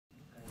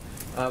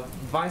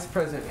Vice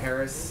President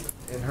Harris,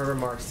 in her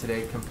remarks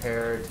today,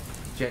 compared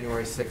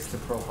January 6th to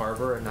Pearl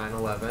Harbor and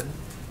 9/11.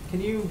 Can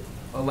you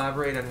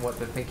elaborate on what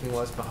the thinking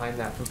was behind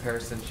that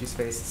comparison? She's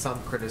faced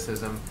some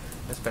criticism,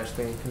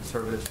 especially in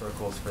conservative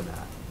circles, for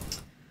that.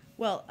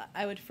 Well,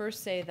 I would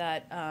first say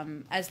that,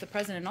 as the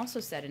president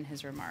also said in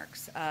his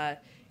remarks,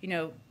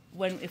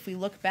 if we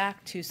look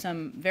back to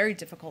some very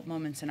difficult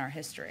moments in our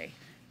history,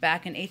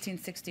 back in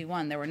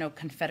 1861, there were no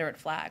Confederate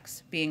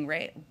flags being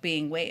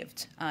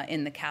waved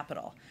in the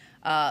Capitol.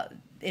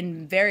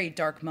 In very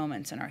dark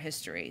moments in our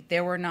history,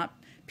 there were not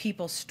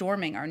people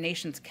storming our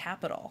nation's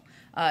capital,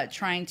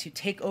 trying to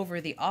take over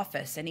the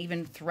office and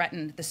even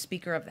threaten the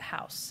Speaker of the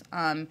House.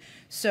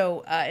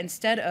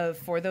 Instead of,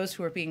 for those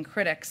who are being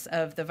critics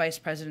of the Vice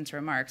President's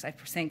remarks, I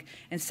think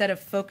instead of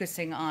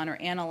focusing on or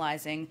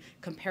analyzing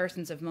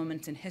comparisons of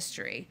moments in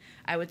history,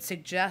 I would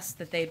suggest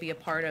that they be a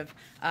part of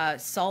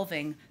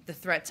solving the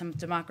threat to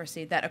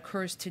democracy that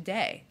occurs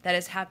today, that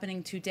is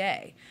happening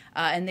today.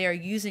 And they are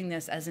using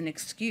this as an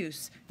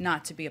excuse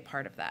not to be a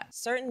part of that.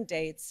 Certain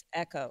dates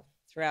echo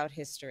throughout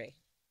history,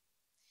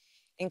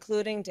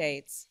 including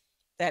dates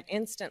that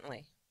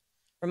instantly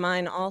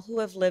remind all who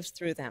have lived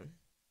through them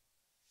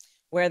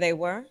where they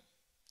were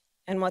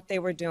and what they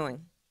were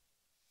doing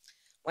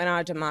when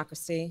our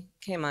democracy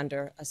came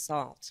under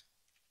assault.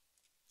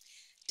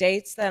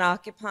 Dates that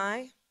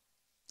occupy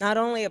not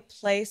only a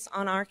place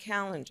on our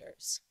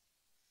calendars,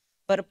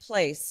 but a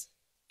place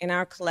in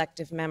our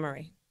collective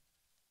memory.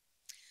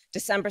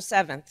 December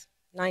 7th,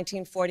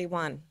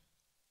 1941,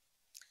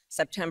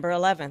 September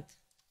 11th,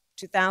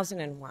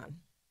 2001,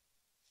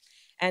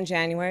 and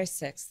January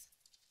 6th,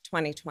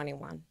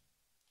 2021.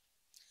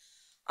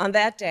 On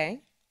that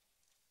day,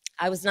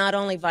 I was not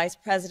only Vice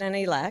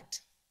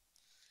President-elect,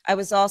 I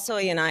was also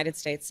a United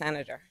States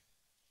Senator.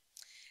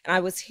 And I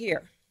was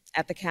here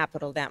at the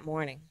Capitol that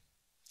morning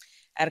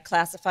at a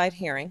classified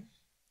hearing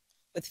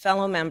with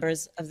fellow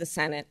members of the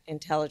Senate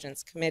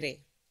Intelligence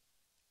Committee.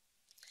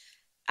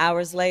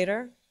 Hours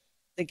later,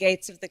 the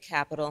gates of the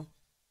Capitol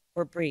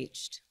were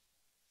breached.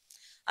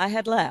 I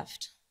had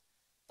left,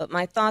 but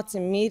my thoughts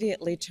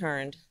immediately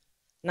turned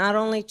not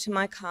only to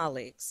my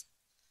colleagues,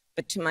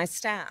 but to my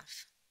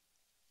staff,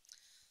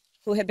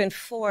 who had been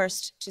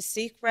forced to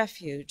seek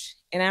refuge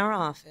in our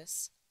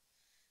office,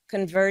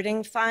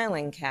 converting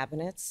filing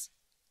cabinets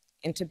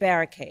into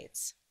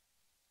barricades.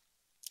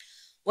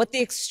 What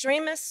the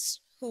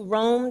extremists who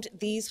roamed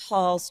these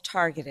halls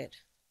targeted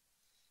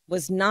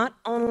was not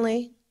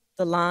only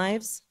the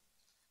lives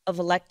of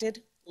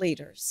elected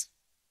leaders.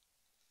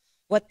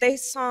 What they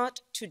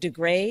sought to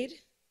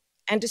degrade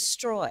and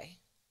destroy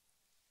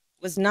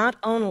was not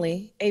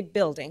only a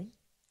building,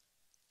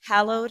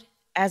 hallowed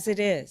as it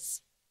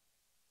is.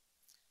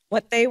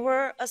 What they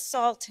were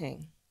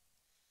assaulting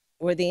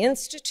were the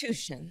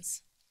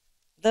institutions,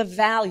 the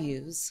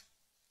values,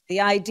 the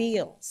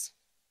ideals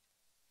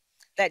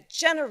that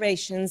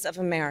generations of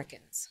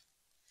Americans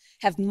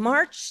have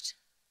marched,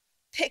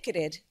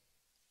 picketed,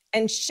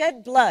 and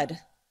shed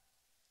blood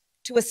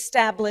to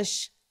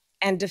establish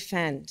and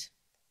defend.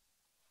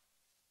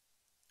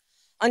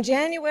 On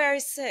January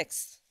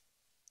 6th,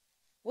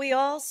 we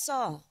all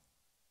saw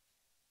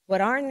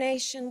what our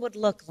nation would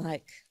look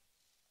like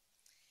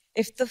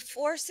if the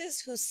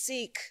forces who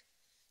seek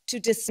to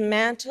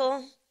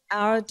dismantle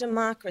our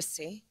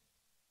democracy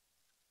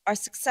are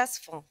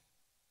successful.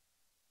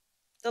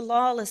 The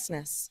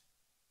lawlessness,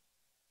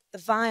 the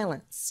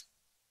violence,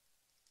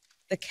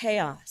 the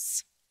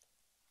chaos.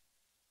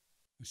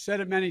 I've said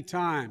it many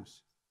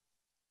times,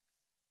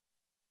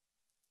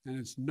 and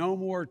it's no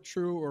more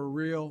true or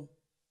real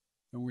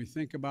when we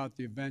think about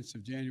the events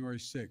of January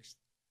 6th.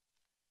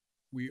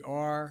 We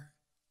are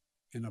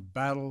in a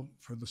battle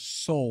for the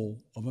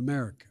soul of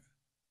America.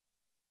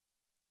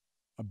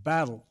 A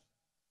battle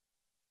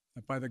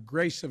that by the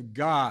grace of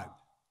God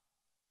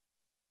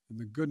and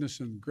the goodness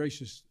and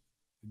greatness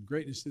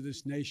of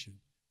this nation,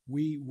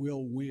 we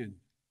will win.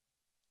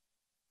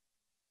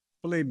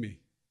 Believe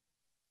me,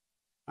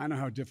 I know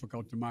how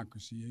difficult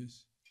democracy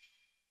is,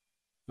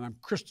 and I'm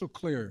crystal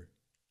clear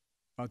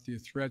about the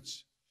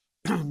threats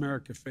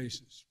America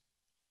faces.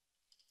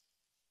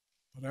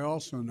 But I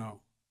also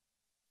know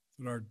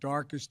that our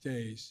darkest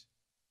days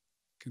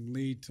can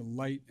lead to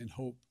light and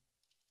hope.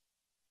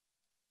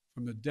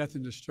 From the death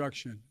and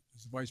destruction,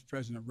 as the Vice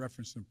President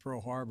referenced in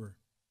Pearl Harbor,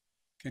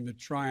 came the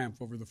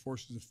triumph over the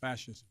forces of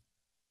fascism.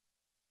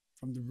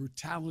 From the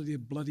brutality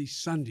of Bloody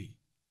Sunday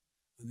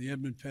on the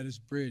Edmund Pettus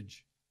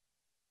Bridge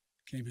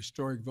came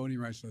historic voting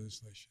rights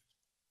legislation.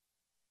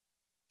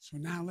 So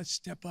now let's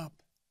step up,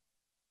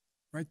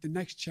 write the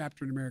next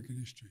chapter in American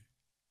history,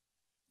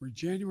 where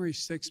January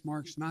 6th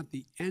marks not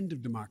the end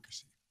of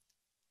democracy,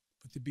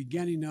 but the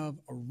beginning of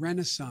a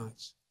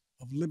renaissance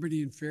of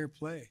liberty and fair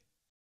play.